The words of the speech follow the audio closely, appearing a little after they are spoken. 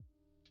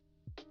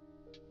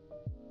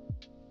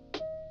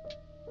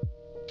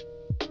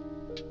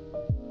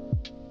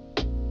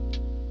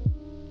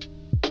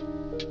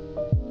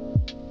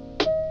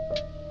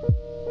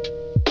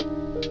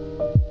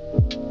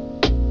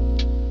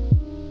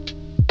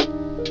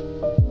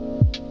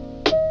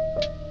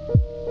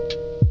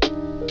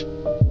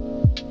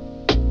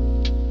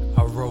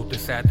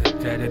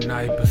dead at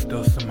night, but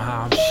still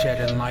somehow I'm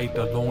shedding light.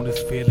 The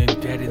lonest feeling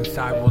dead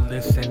inside will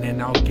listen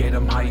and I'll get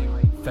him hype.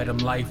 Fed him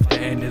life, the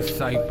end is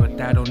sight, but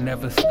that'll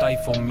never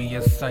stifle me.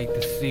 A sight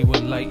to see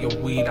with light your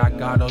weed. I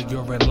got all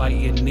your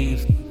enlightened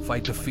needs.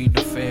 Fight to feed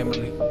the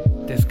family,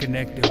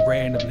 disconnected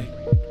randomly.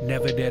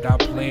 Never did I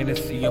plan to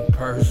see a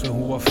person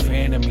who a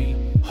fan of me.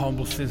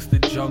 Humble since the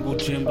jungle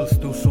gym, but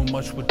still so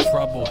much would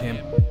trouble him.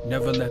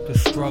 Never let the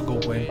struggle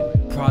win.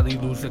 Probably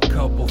lose a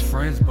couple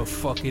friends, but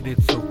fuck it,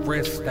 it's a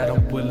risk that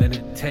I'm willing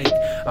to take.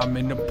 I'm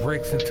in the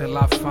bricks until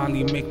I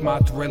finally make my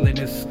thrilling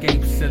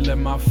escape.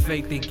 Sealing my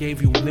fate, they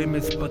gave you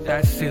limits, but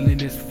that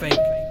ceiling is fake.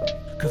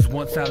 Cause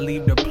once I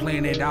leave the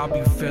planet, I'll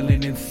be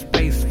filling in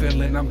space.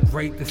 Feeling I'm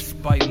great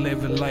despite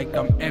living like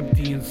I'm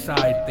empty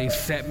inside. They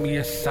set me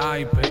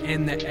aside, but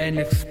in the end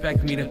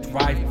expect me to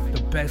thrive.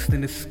 The best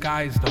in the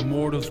skies, the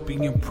mortals be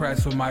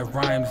impressed with my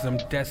rhymes. I'm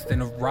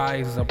destined to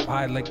rise up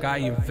high like I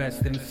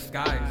invest in the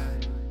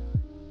skies.